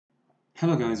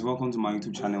Hello guys, welcome to my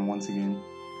YouTube channel once again,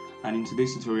 and in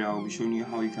today's tutorial I'll be showing you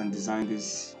how you can design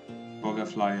this burger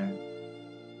flyer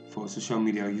for social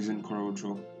media using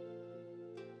Coreldraw.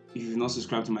 If you've not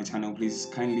subscribed to my channel, please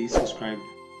kindly subscribe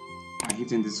by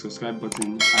hitting the subscribe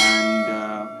button,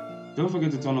 and don't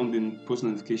forget to turn on the post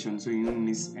notification so you don't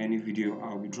miss any video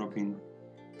I'll be dropping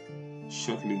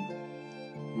shortly.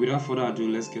 Without further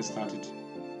ado, let's get started.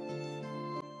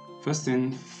 First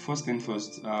thing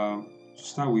first, to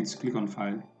start with, click on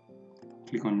File,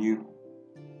 click on New.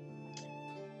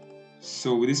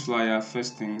 So with this flyer,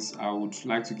 first things, I would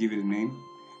like to give it a name.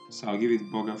 So I'll give it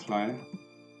Burger Flyer,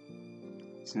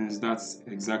 since that's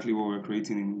exactly what we're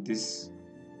creating in this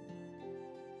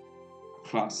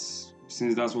class,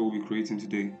 since that's what we'll be creating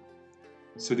today.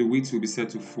 So the width will be set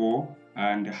to 4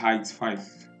 and the height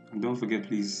 5. And don't forget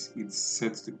please, it's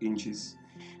set to inches.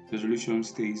 The resolution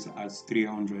stays at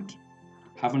 300.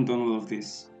 Having done all of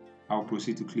this, I'll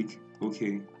proceed to click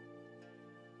OK.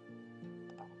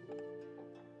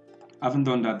 Having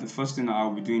done that, the first thing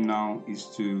I'll be doing now is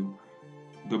to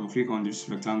double click on this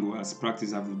rectangle as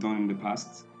practice I've done in the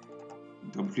past.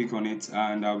 Double click on it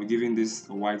and I'll be giving this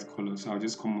a white color. So I'll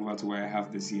just come over to where I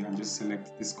have this here and just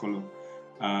select this color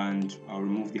and I'll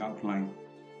remove the outline.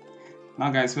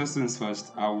 Now guys, first things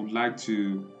first, I would like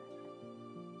to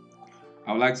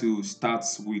start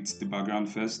with the background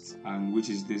first, and which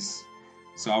is this.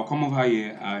 So I'll come over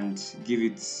here and give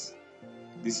it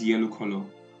this yellow color,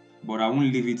 but I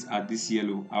won't leave it at this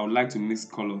yellow. I would like to mix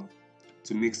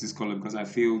this color because I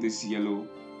feel this yellow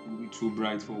will be too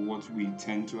bright for what we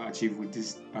tend to achieve with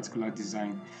this particular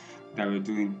design that we're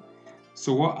doing.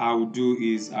 So what I will do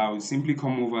is I will simply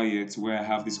come over here to where I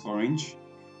have this orange.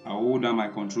 I'll hold down my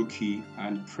control key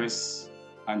and press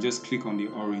and just click on the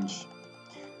orange.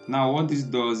 Now what this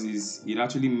does is it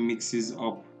actually mixes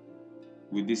up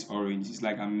with this orange. It's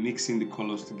like I'm mixing the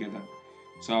colors together.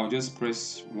 So I'll just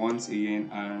press once again,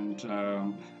 and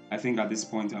I think at this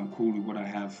point I'm cool with what I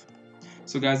have.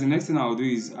 So guys, the next thing I'll do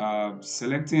is I'll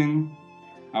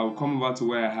come over to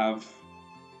where I have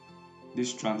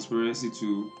this transparency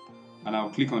tool and I'll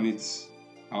click on it.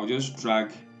 I'll just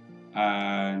drag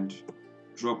and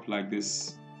drop like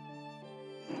this.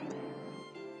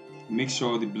 Make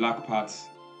sure the black part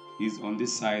is on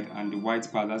this side and the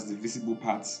white part, that's the visible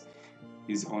part,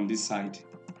 is on this side.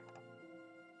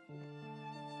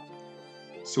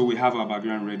 So we have our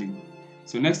background ready.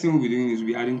 So next thing we'll be doing is we'll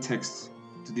be adding text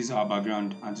to this our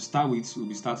background, and to start with we'll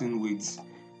be starting with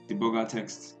the burger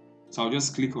text. So I'll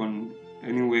just click on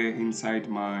anywhere inside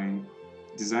my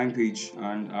design page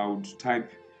and I would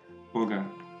type burger.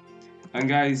 And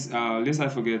guys, lest I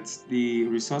forget, the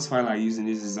resource file I use in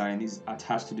this design is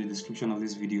attached to the description of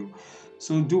this video,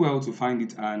 so do well to find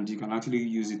it and you can actually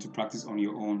use it to practice on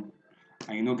your own.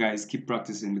 And you know guys, keep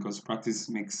practicing because practice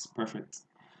makes perfect.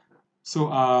 So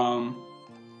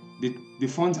the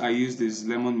font I used is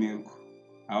Lemon Milk.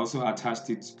 I also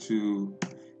attached it to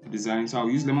the design, so I'll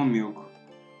use Lemon Milk.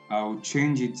 I'll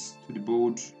change it to the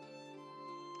bold.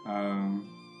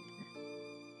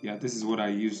 Yeah, this is what I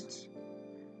used.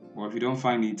 Or if you don't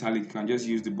find the italic, you can just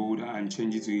use the bold and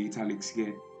change it to italics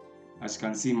here. As you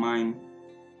can see, mine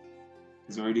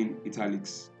is already in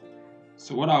italics.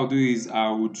 So what I'll do is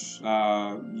I would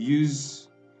use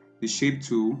the shape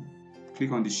tool,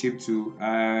 click on the shape tool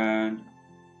and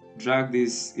drag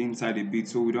this inside a bit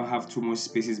so we don't have too much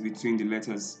spaces between the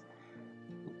letters.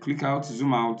 Click out,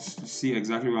 zoom out to see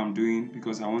exactly what I'm doing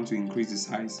because I want to increase the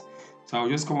size. So I'll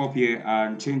just come up here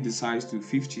and change the size to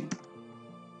 50.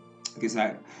 Because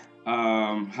I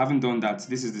haven't done that,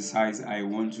 this is the size I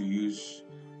want to use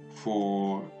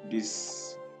for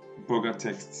this burger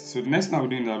text. So the next thing I'll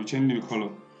be doing is I'll be changing the color.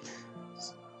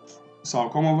 So I'll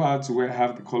come over to where I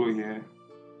have the color here,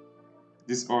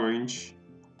 this orange.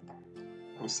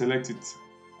 I'll select it,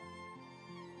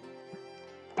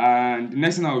 and the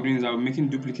next thing I'll do is I'll be making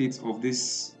duplicates of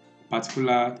this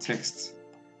particular text.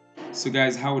 So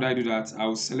guys, how would I do that?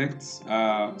 I'll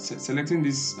selecting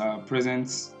this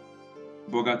present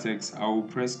burger text. I will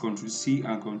press Ctrl C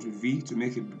and Ctrl V to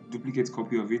make a duplicate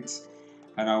copy of it,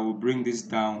 and I will bring this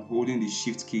down holding the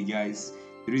shift key. Guys,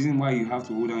 the reason why you have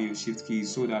to hold down your shift key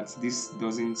is so that this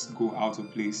doesn't go out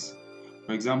of place.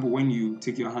 For example, when you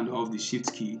take your hand off the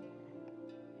shift key,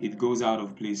 it goes out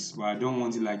of place, but I don't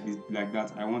want it like this, like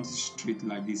that. I want it straight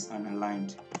like this and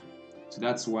aligned. So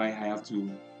that's why I have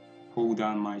to hold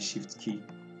down my shift key.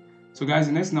 So guys,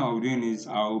 the next thing I'll be doing is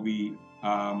I'll be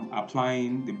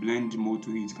applying the blend mode to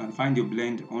it. You can find your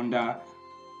blend under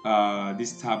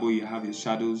this tab where you have your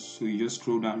shadows. So you just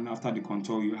scroll down, and after the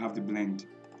contour you have the blend.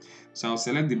 So I'll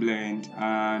select the blend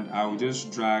and I'll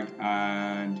just drag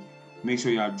and make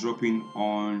sure you are dropping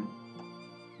on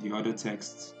the other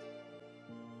text.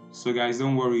 So guys,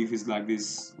 don't worry if it's like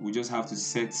this. We just have to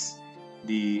set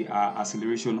the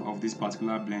acceleration of this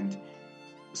particular blend.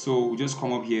 So just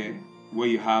come up here where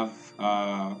you have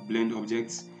blend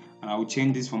objects, and I will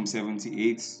change this from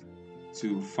 78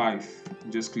 to 5.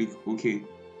 Just click OK.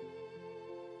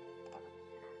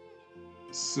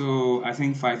 So I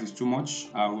think 5 is too much.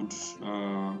 I would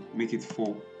make it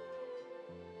 4.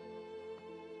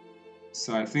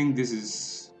 So I think this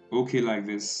is okay like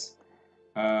this.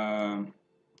 So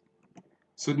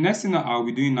the next thing that I'll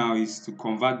be doing now is to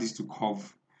convert this to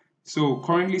curve. So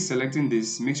currently selecting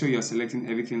this, make sure you're selecting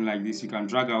everything like this. You can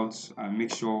drag out and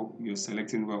make sure you're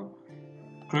selecting well.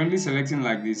 Currently selecting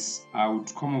like this, I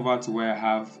would come over to where I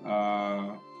have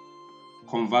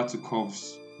convert to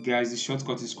curves. Guys, the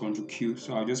shortcut is Ctrl Q,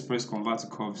 so I'll just press convert to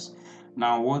curves.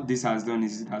 Now what this has done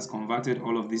is it has converted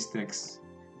all of this text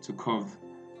to curve.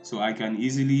 So I can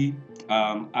easily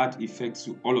add effects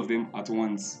to all of them at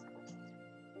once.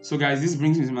 So guys, this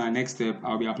brings me to my next step.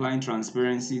 I'll be applying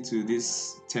transparency to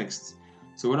this text.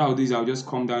 So what I'll do is I'll just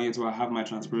come down here to where I have my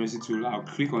transparency tool. I'll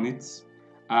click on it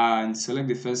and select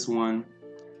the first one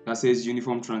that says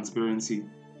uniform transparency.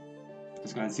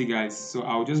 As you can see guys, so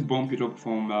I'll just bump it up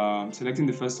from selecting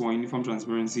the first one, uniform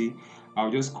transparency.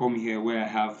 I'll just come here where I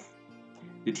have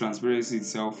the transparency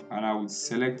itself, and I would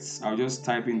select, I'll just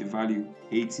type in the value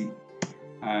 80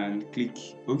 and click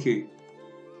OK.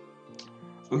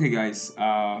 Okay guys,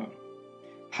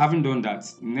 having done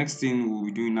that, next thing we'll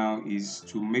be doing now is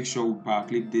to make sure we power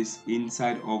clip this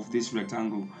inside of this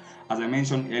rectangle. As I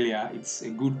mentioned earlier, it's a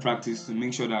good practice to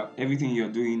make sure that everything you're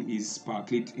doing is power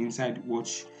clipped inside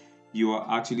what you are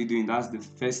actually doing. That's the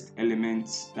first element,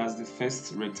 that's the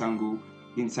first rectangle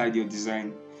inside your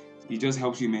design. It just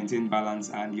helps you maintain balance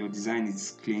and your design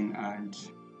is clean and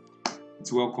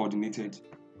it's well coordinated.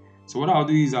 So what I'll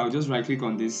do is I'll just right click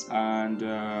on this and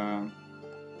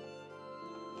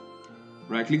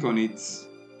right click on it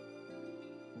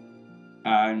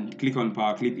and click on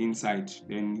power clip inside.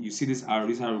 Then you see this arrow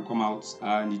will come out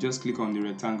and you just click on the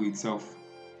rectangle itself.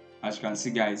 As you can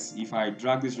see guys, if I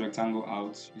drag this rectangle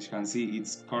out, you can see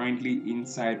it's currently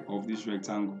inside of this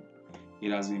rectangle.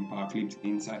 It has been power clipped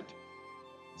inside.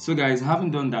 So guys,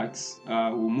 having done that,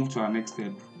 we'll move to our next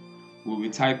step. We'll be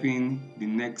typing the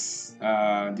next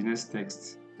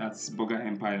text, that's Burger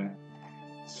Empire.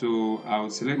 So I'll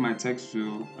select my text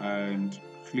tool and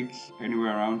click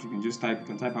anywhere around. You can just type, you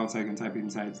can type outside, you can type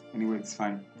inside, anywhere it's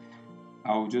fine.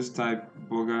 I'll just type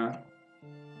Burger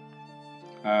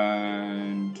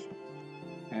and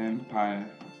Empire.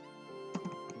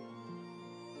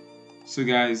 So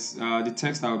guys, the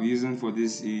text I'll be using for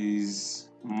this is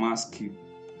Masky.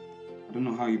 I don't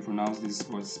know how you pronounce this,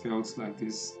 but it's spelled like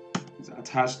this. It's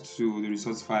attached to the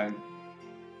resource file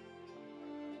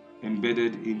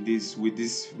embedded in this with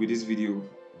this video.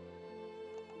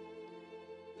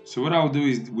 So what I'll do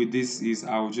is with this is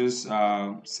I'll just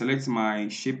select my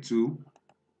shape tool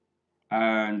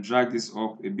and drag this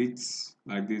up a bit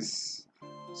like this,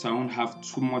 so I won't have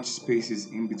too much spaces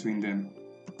in between them.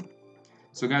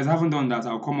 So guys, I haven't done that.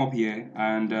 I'll come up here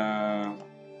and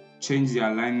change the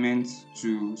alignment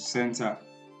to center.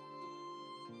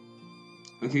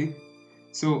 Okay,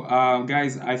 so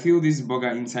guys, I feel this burger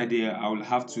inside there, I will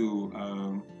have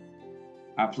to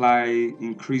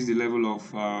increase the level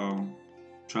of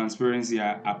transparency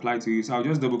I apply to it. So I'll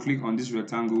just double click on this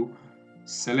rectangle,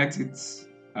 select it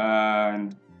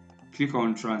and click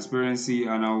on transparency,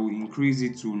 and I will increase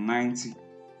it to 90.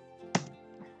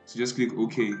 So just click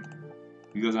OK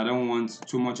because I don't want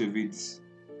too much of it.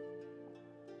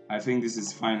 I think this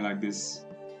is fine like this.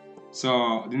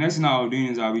 So the next thing I'll be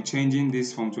doing is I'll be changing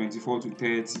this from 24 to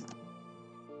 30.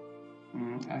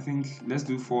 I think let's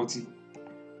do 40.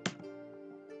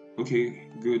 Okay,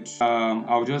 good.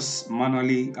 I'll just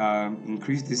manually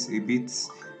increase this a bit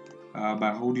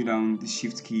by holding down the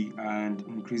shift key and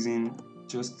increasing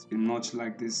just a notch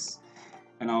like this,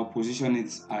 and I'll position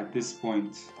it at this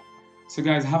point. So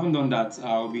guys, having done that,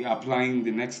 I'll be applying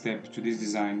the next step to this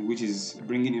design, which is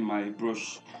bringing in my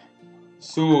brush.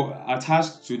 So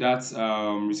attached to that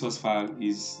resource file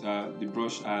is the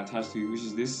brush I attached to it, which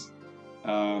is this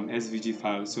SVG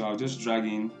file. So I'll just drag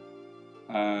in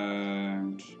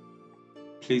and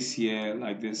place here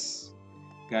like this.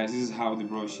 Guys, this is how the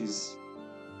brush is.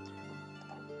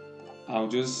 I'll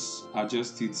just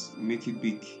adjust it, make it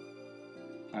big,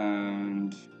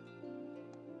 and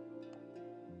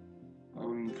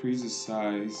I'll increase the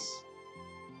size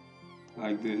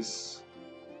like this.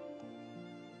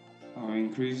 I'll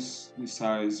increase the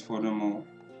size furthermore,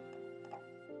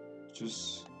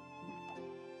 just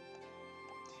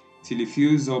till it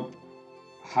fills up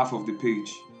half of the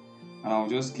page. and I'll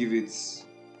just give it,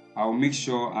 I'll make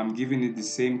sure I'm giving it the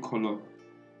same color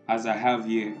as I have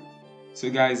here. So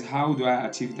guys, how do I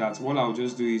achieve that? What I'll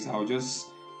just do is I'll just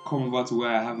come over to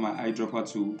where I have my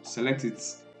eyedropper tool, select it,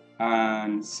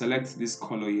 and select this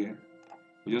color here.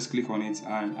 We just click on it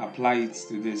and apply it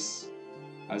to this.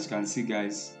 As you can see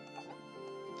guys,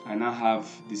 I now have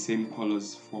the same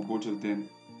colors for both of them.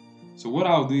 So what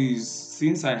I'll do is,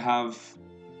 since I have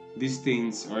these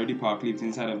things already power clipped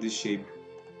inside of this shape,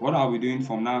 what I'll be doing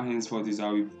from now henceforth is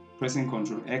I'll be pressing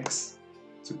Ctrl X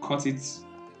to cut it,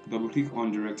 double click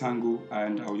on the rectangle,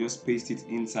 and I'll just paste it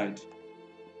inside.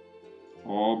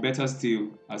 Or better still,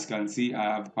 as you can see, I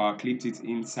have power clipped it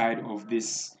inside of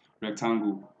this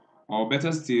rectangle. Or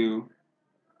better still,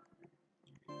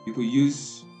 you could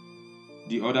use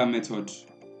the other method,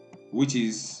 which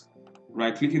is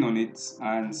right clicking on it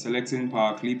and selecting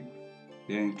power clip,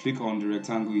 then click on the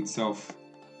rectangle itself.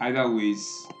 Either ways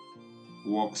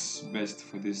works best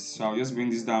for this. So I'll just bring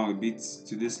this down a bit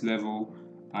to this level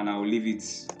and I'll leave it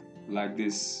like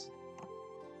this.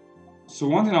 So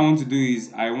one thing I want to do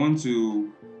is I want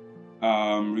to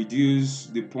reduce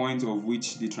the point of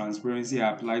which the transparency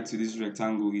I applied to this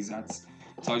rectangle is at.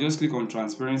 So I'll just click on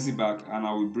transparency back and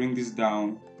I will bring this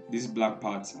down, this black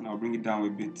part, and I'll bring it down a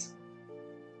bit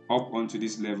up onto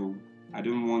this level. I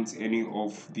don't want any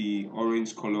of the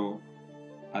orange color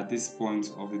at this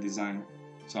point of the design,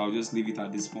 so I'll just leave it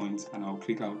at this point and I'll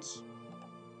click out.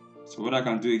 So what I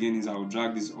can do again is I'll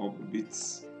drag this up a bit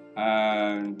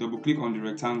and double click on the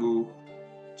rectangle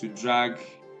to drag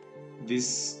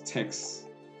this text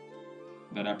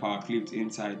that I power clipped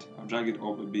inside. I'll drag it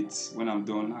up a bit. When I'm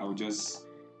done, I'll just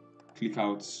click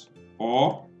out,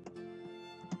 or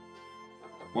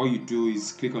what you do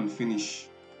is click on finish.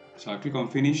 So I click on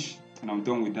finish and I'm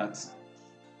done with that.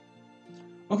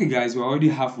 Okay guys, we're already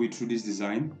halfway through this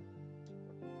design.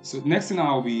 So next thing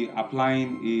I'll be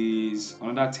applying is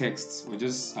another text. We're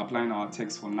just applying our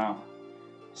text for now.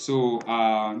 So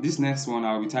this next one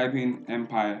I'll be typing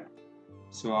Empire.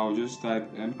 So I'll just type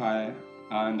Empire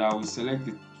and I will select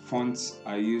the font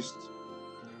I used,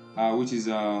 which is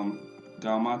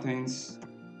Dalmatians.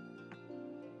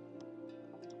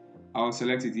 I'll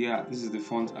select it. Yeah, this is the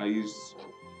font I used.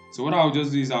 So what I'll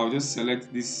just do is I'll just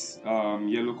select this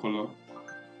yellow color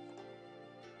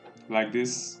like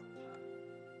this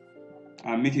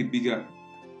and make it bigger.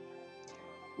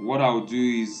 What I'll do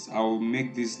is I'll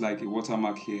make this like a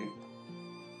watermark here.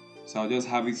 So I'll just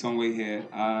have it somewhere here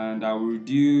and I will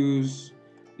reduce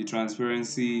the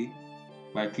transparency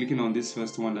by clicking on this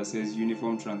first one that says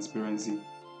uniform transparency.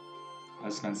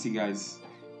 As you can see guys,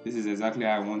 this is exactly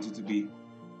how I want it to be.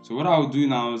 So what I'll do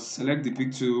now is select the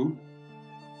pick tool.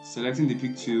 Selecting the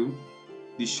pick tool,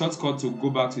 the shortcut to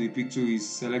go back to the pick tool is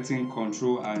selecting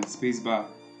Ctrl and spacebar.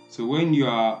 So when you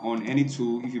are on any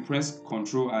tool, if you press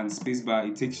Ctrl and spacebar,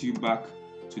 it takes you back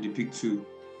to the pick tool,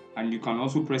 and you can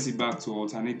also press it back to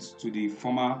alternate to the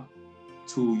former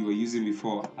tool you were using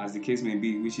before, as the case may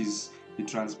be, which is the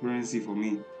transparency for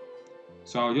me.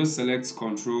 So I'll just select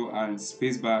Ctrl and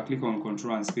spacebar, click on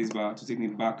Ctrl and spacebar to take me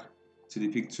back to the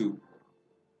pick tool.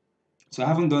 So I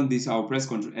haven't done this. I'll press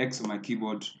Ctrl X on my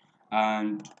keyboard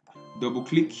and double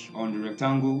click on the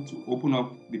rectangle to open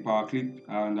up the power clip,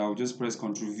 and I'll just press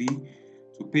Ctrl V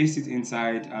to paste it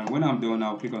inside, and when I'm done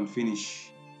I'll click on finish.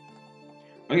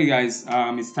 Okay guys,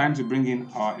 it's time to bring in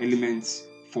our elements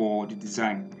for the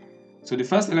design. So the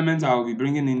first element I'll be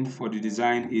bringing in for the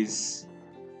design is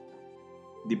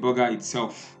the burger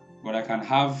itself, but I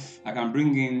can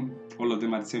bring in all of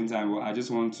them at the same time, but I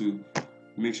just want to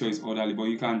make sure it's orderly, but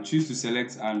you can choose to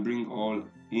select and bring all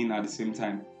in at the same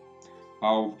time.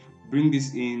 I'll bring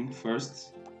this in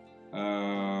first.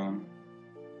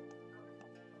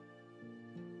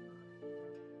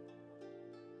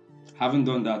 Having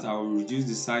done that, I will reduce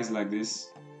the size like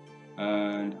this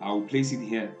and I will place it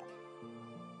here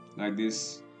like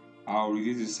this. I'll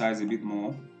reduce the size a bit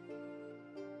more,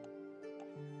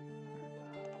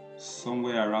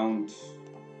 somewhere around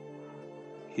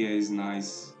here is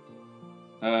nice,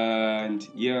 and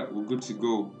yeah, we're good to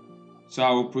go. So I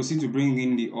will proceed to bring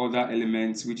in the other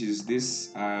elements, which is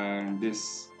this and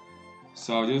this.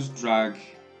 So I'll just drag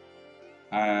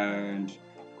and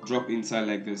drop inside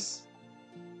like this.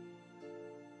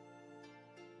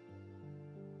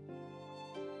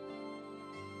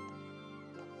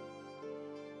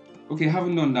 Okay,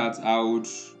 having done that, I would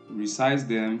resize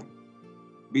them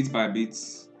bit by bit.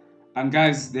 And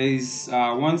guys, there is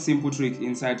one simple trick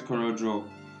inside Coreldraw.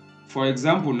 For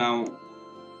example, now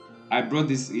I brought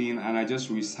this in and I just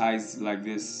resized like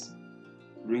this,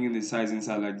 bringing the size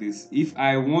inside like this. If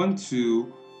I want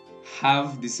to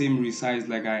have the same resize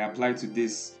like I applied to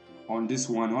this on this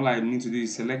one, all I need to do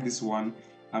is select this one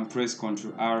and press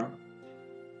Ctrl R.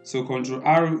 So Ctrl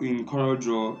R in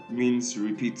Coreldraw means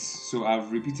repeat. So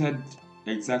I've repeated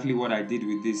exactly what I did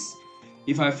with this.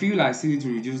 If I feel I still need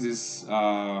to reduce this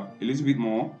a little bit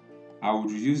more, I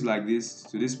would reduce like this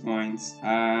to this point,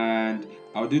 and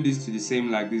I'll do this to the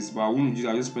same like this, but I won't reduce.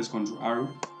 I'll just press Ctrl R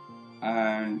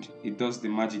and it does the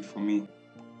magic for me.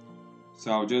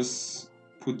 So I'll just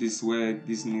put this where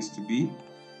this needs to be.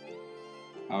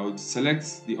 I would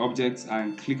select the object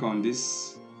and click on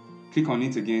this, click on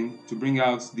it again to bring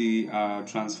out the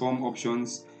transform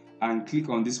options, and click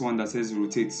on this one that says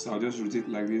rotate. So I'll just rotate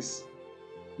like this,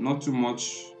 not too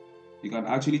much. You can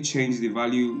actually change the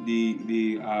value,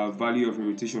 the value of a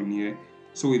rotation here.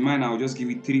 So with mine, I'll just give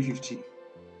it 350.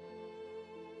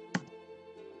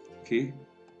 Okay,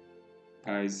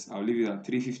 guys, I'll leave it at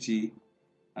 350.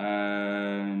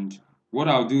 And what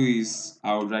I'll do is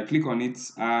I'll right click on it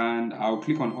and I'll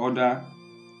click on order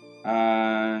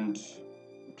and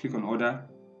click on order.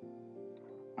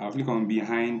 I'll click on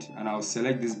behind and I'll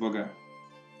select this bugger,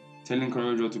 telling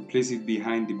Coreldraw to place it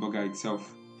behind the bugger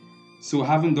itself. So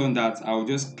having done that, I'll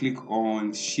just click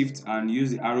on shift and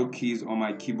use the arrow keys on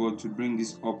my keyboard to bring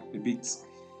this up a bit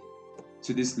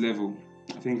to this level.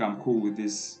 I think I'm cool with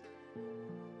this.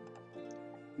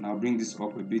 And I'll bring this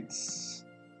up a bit.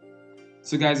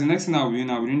 So guys, the next thing I'll be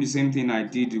doing the same thing I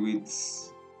did with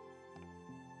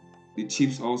the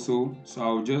chips also. So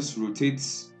I'll just rotate.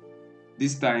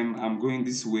 This time I'm going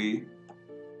this way.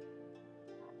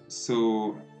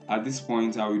 So at this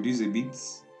point I'll reduce a bit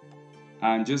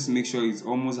and just make sure it's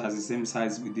almost as the same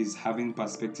size with this, having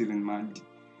perspective in mind.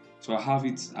 So I have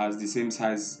it as the same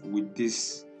size with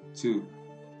this too.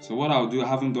 So what I'll do, I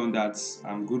haven't done that,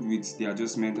 I'm good with the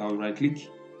adjustment. I'll right click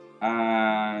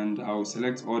and I'll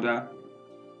select order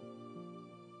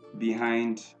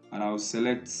behind and I'll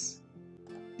select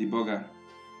the bugger,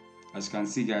 as you can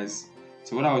see guys.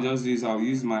 So what I'll just do is I'll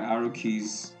use my arrow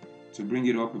keys to bring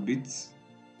it up a bit.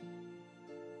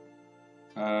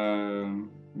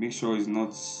 Make sure it's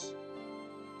not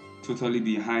totally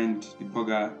behind the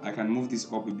bugger. I can move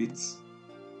this up a bit.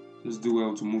 Just do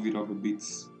well to move it up a bit,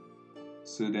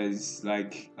 so there's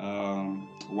like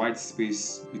white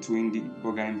space between the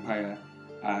bugger empire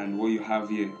and what you have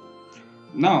here.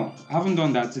 Now, having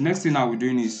done that, the next thing I'll be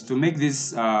doing is to make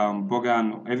this bugger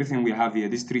and everything we have here,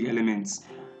 these three elements,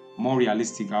 more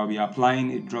realistic. I'll be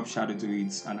applying a drop shadow to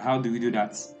it. And how do we do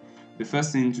that? The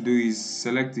first thing to do is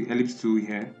select the ellipse tool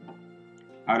here,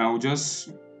 and I'll just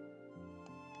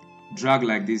drag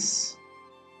like this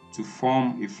to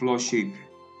form a floor shape,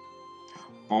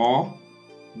 or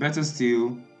better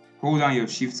still, hold down your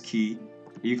shift key.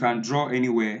 You can draw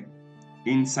anywhere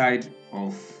inside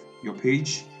of your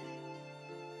page.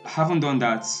 Haven't done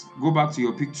that, go back to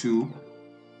your pick tool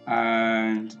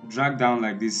and drag down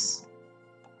like this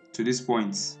to this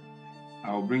point.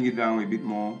 I'll bring it down a bit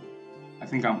more. I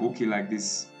think I'm okay like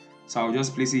this. So I'll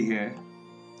just place it here.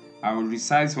 I will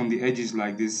resize from the edges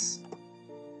like this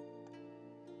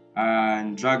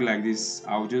and drag like this.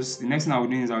 The next thing I'll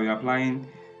do is I'll be applying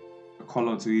a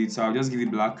color to it. So I'll just give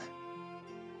it black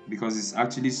because it's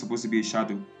actually supposed to be a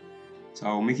shadow. So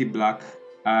I'll make it black,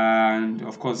 and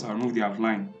of course I'll remove the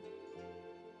outline.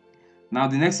 Now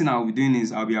the next thing I'll be doing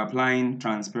is I'll be applying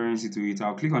transparency to it.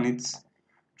 I'll click on it,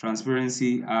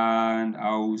 transparency, and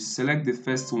I'll select the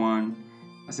first one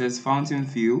that says fountain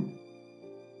fill.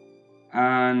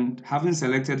 And having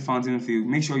selected fountain fill,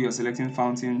 make sure you're selecting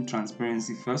fountain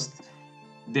transparency first.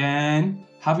 Then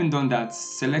having done that,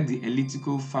 select the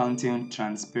elliptical fountain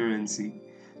transparency.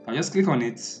 I'll just click on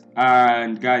it,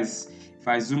 and guys, if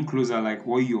I zoom closer, like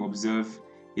what you observe,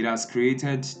 it has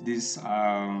created this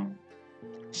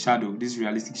shadow, this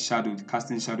realistic shadow, the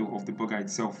casting shadow of the bugger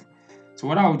itself. So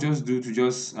what I'll just do to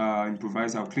just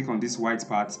improvise, I'll click on this white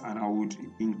part and I would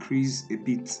increase a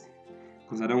bit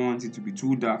because I don't want it to be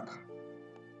too dark.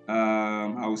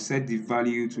 I will set the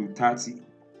value to 30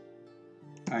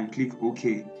 and click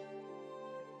OK.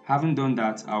 Having done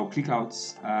that, I'll click out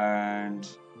and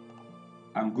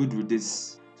I'm good with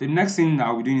this. So the next thing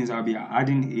I'll be doing is I'll be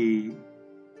adding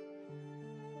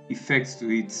a effect to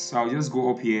it. So I'll just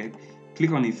go up here,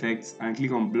 click on effects and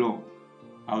click on blur.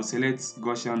 I'll select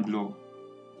Gaussian blur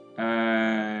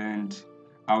and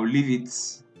I'll leave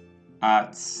it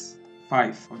at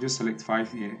 5. I'll just select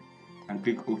 5 here and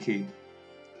click OK.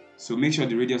 So make sure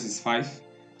the radius is 5.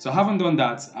 So having done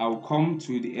that, I'll come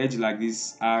to the edge like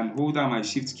this and hold down my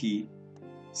shift key,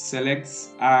 select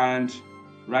and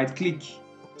right click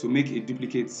to make a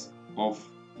duplicate of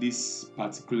this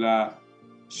particular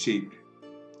shape.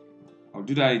 I'll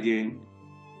do that again,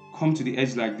 come to the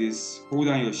edge like this, hold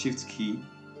down your shift key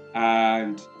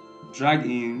and drag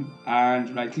in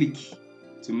and right click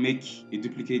to make a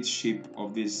duplicate shape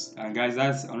of this. And guys,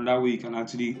 that's another way you can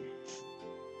actually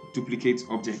duplicate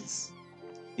objects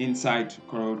inside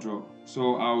Coreldraw.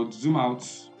 So I'll zoom out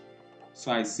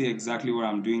so I see exactly what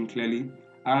I'm doing clearly.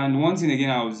 And one thing again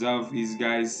I observe is,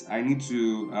 guys, I need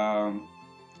to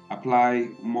apply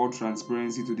more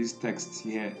transparency to this text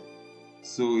here,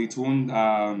 so it won't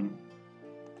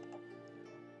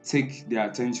take the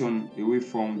attention away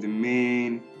from the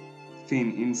main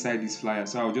thing inside this flyer.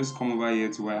 So I'll just come over here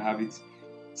to where I have it,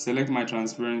 select my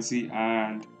transparency,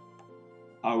 and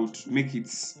I'll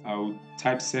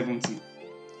type 70.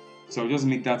 So I'll just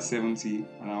make that 70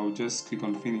 and I'll just click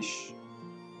on finish.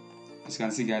 As you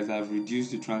can see, guys, I've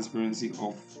reduced the transparency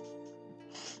of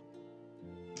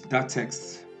that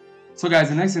text. So guys,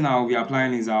 the next thing I'll be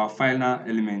applying is our final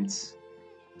element.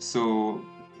 So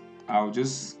I'll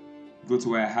just go to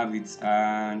where I have it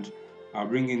and I'll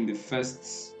bring in the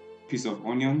first piece of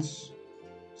onions.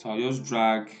 So I'll just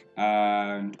drag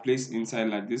and place inside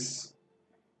like this.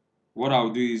 What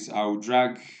I'll do is I'll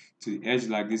drag to the edge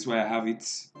like this where I have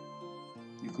it.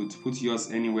 You could put yours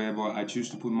anywhere, but I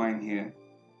choose to put mine here.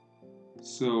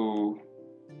 So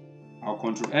I'll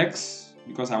Ctrl X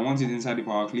because I want it inside the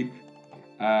power clip,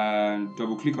 and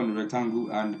double click on the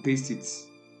rectangle and paste it.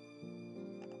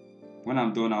 When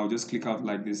I'm done, I'll just click out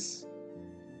like this.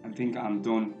 I think I'm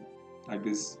done like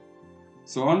this.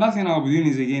 So another thing I'll be doing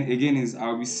is again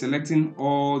I'll be selecting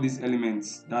all these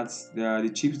elements. That's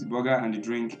the chips, the burger, and the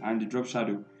drink, and the drop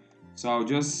shadow. So I'll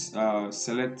just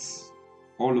select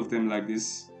all of them like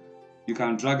this. You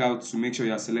can drag out to make sure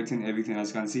you're selecting everything. As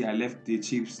you can see, I left the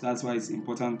chips. That's why it's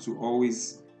important to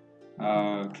always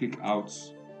click out.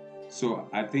 So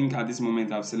I think at this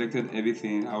moment I've selected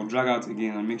everything. I'll drag out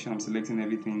again and make sure I'm selecting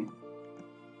everything.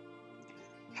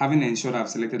 Having ensured I've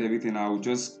selected everything, I'll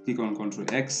just click on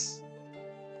Ctrl X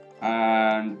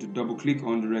and double click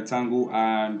on the rectangle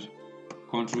and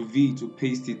Ctrl V to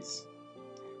paste it.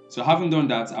 So having done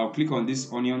that, I'll click on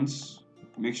these onions,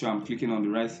 make sure I'm clicking on the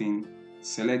right thing,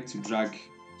 select to drag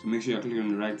to make sure you're clicking on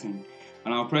the right thing,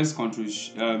 and I'll press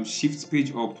Ctrl Shift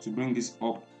page up to bring this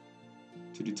up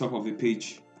to the top of the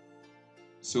page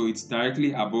so it's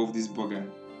directly above this burger.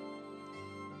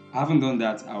 Having done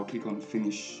that, I'll click on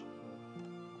finish.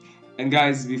 And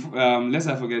guys, lest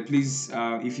I forget, please,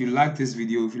 if you like this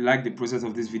video, if you like the process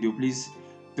of this video, please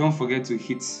don't forget to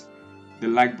hit the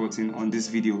like button on this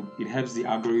video. It helps the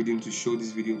algorithm to show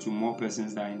this video to more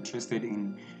persons that are interested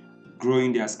in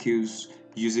growing their skills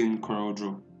using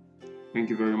Coreldraw. Thank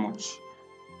you very much.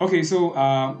 Okay, so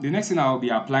the next thing I'll be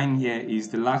applying here is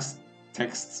the last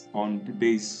text on the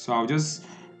base. So I'll just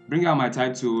bring out my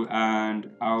title and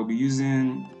I'll be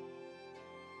using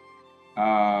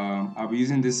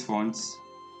this font.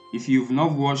 If you've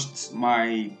not watched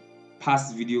my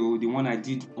past video, the one I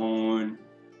did on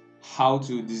how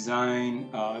to design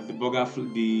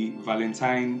the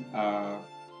Valentine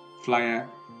flyer,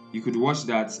 you could watch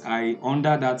that.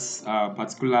 Under that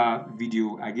particular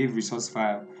video, I gave resource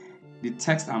file. The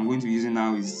text I'm going to be using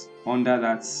now is under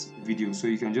that video, so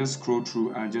you can just scroll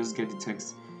through and just get the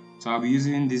text. So I'll be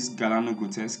using this Galano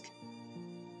Grotesque.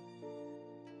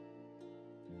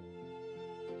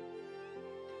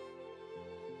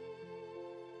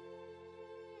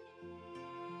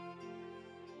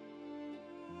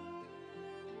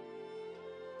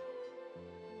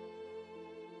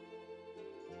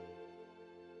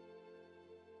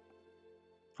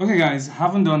 Okay guys,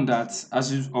 haven't done that.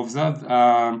 As you've observed,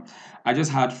 I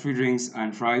just had 3 drinks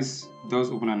and fries. Doors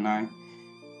open at 9.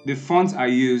 The font I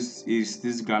used is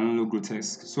this Granolo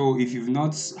Grotesque. So if you've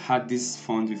not had this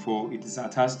font before, it is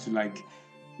attached to like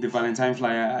the Valentine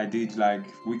flyer I did like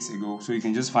weeks ago. So you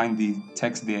can just find the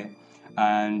text there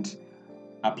and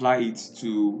apply it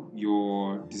to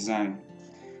your design.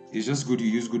 It's just good you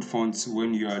use good fonts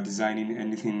when you are designing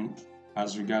anything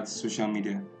as regards social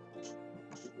media.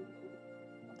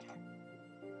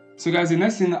 So guys, the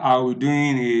next thing I'll be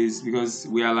doing is, because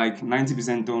we are like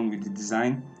 90% done with the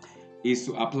design, is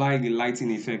to apply the lighting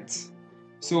effect.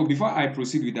 So before I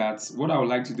proceed with that, what I would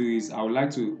like to do is I would like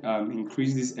to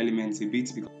increase these elements a bit.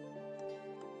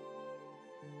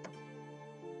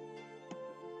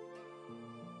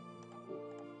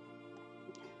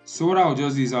 So what I'll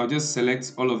just do is I'll just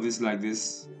select all of this like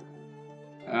this,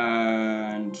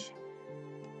 and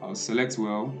I'll select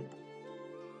well.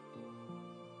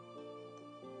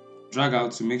 Drag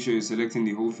out to make sure you're selecting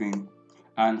the whole thing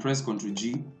and press Ctrl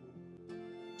G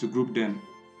to group them.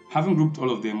 Having grouped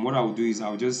all of them, what I'll do is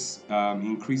I'll just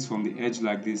increase from the edge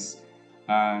like this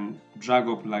and drag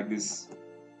up like this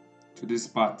to this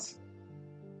part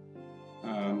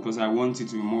because I want it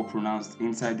to be more pronounced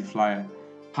inside the flyer.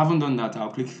 Haven't done that,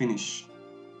 I'll click finish.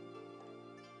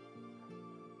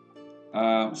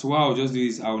 So what I'll just do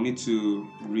is I'll need to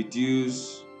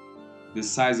reduce the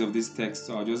size of this text,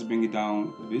 so I'll just bring it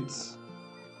down a bit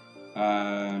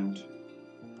and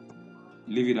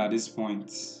leave it at this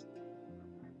point.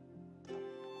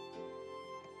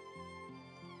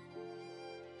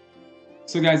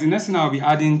 So guys, the next thing I'll be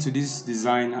adding to this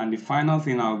design, and the final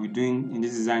thing I'll be doing in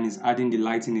this design, is adding the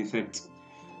lighting effect.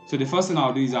 So the first thing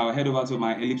I'll do is I'll head over to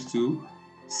my ellipse tool,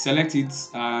 select it,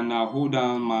 and I'll hold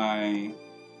down my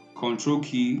control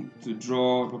key to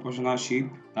draw a proportional shape.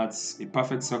 That's a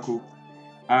perfect circle.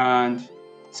 And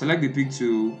select the pick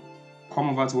tool, come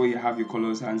over to where you have your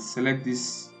colors and select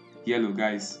this yellow,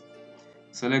 guys.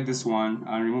 Select this one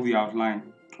and remove the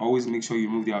outline. Always make sure you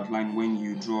remove the outline when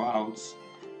you draw out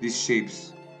these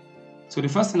shapes. So the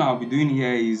first thing I'll be doing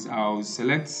here is I'll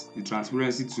select the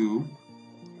transparency tool.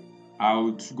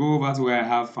 I'll go over to where I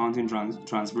have fountain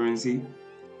transparency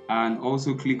and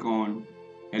also click on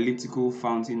elliptical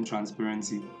fountain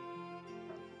transparency,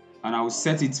 and I'll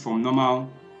set it from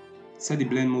normal, set the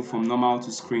blend mode from normal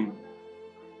to screen,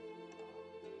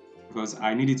 because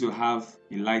I need it to have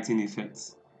a lighting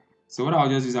effect. So what I'll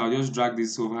just do is I'll just drag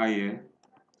this over here.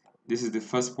 This is the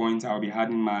first point I'll be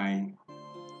adding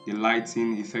the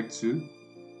lighting effect to.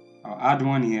 I'll add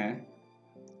one here,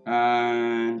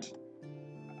 and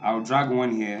I'll drag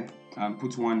one here and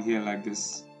put one here like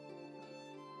this.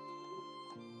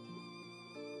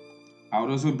 I would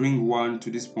also bring one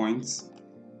to this point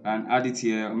and add it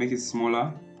here, make it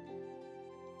smaller,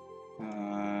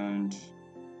 and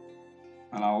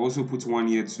I'll also put one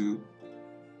here too.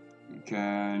 You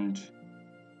can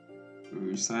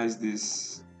resize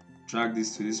this, drag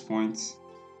this to this point,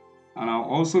 and I'll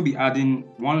also be adding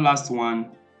one last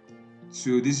one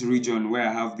to this region where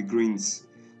I have the greens.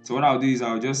 So what I'll do is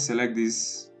I'll just select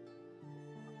this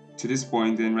to this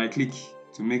point, then right click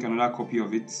to make another copy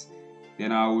of it.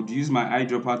 Then I would use my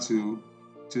eyedropper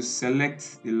to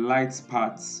select the light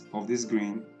parts of this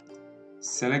green.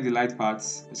 Select the light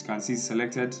parts, as you can see,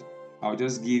 selected. I'll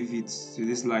just give it to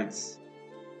this light.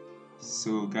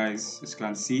 So guys, as you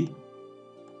can see,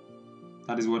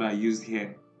 that is what I used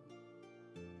here.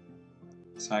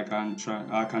 So I can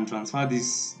transfer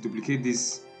this, duplicate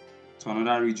this to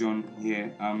another region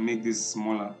here and make this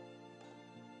smaller.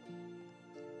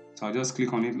 So I'll just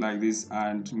click on it like this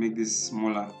and make this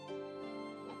smaller.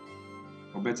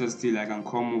 Or better still, I can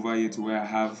come over here to where I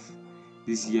have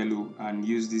this yellow and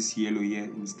use this yellow here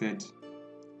instead.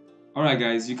 Alright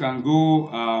guys, you can go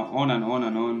on and on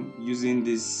and on using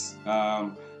this,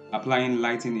 applying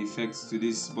lighting effects to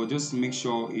this, but just make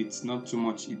sure it's not too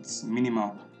much, it's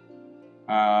minimal,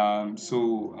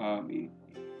 so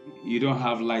you don't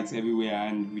have lights everywhere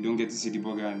and we don't get to see the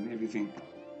burger and everything.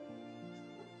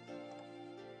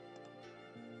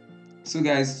 So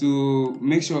guys, to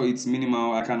make sure it's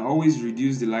minimal, I can always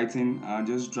reduce the lighting and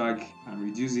just drag and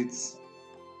reduce it.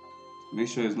 Make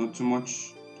sure it's not too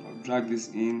much. I'll drag this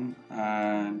in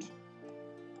and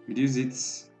reduce it.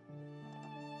 So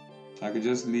I can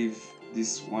just leave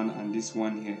this one and this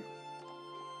one here.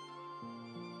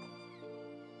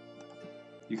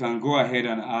 You can go ahead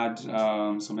and add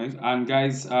some, and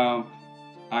guys,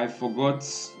 I forgot,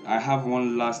 I have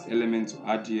one last element to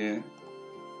add here.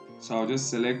 So I'll just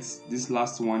select this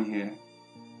last one here.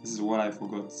 This is what I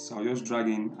forgot. So I'll just drag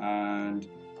in and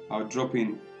I'll drop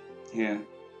in here.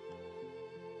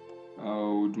 I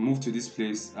would move to this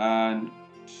place and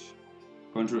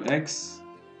Ctrl X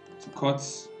to cut,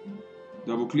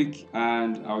 double click,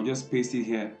 and I'll just paste it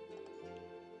here.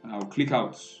 And I'll click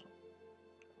out.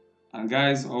 And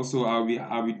guys, also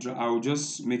I'll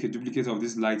just make a duplicate of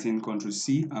this lighting, Ctrl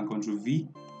C and Ctrl V,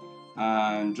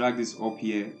 and drag this up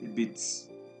here a bit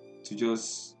to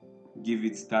just give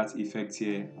it that effect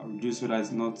here. I'll do so that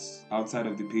it's not outside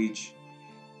of the page,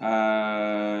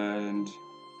 and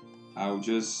I'll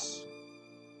just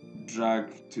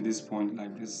drag to this point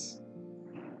like this,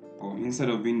 or instead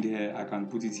of being there I can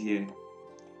put it here.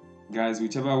 Guys,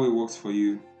 whichever way works for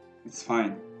you, it's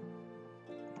fine.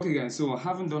 Okay guys, so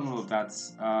having done all of that,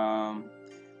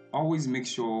 always make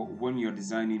sure when you're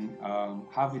designing,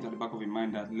 have it at the back of your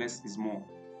mind that less is more.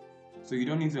 So you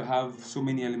don't need to have so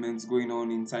many elements going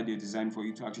on inside your design for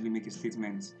you to actually make a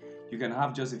statement. You can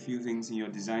have just a few things in your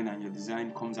design and your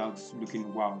design comes out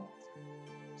looking wow.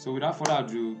 So without further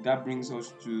ado, that brings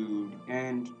us to the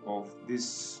end of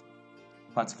this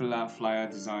particular flyer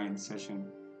design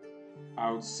session.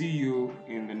 I'll see you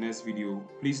in the next video.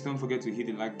 Please don't forget to hit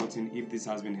the like button if this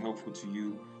has been helpful to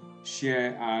you.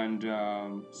 Share and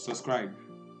subscribe.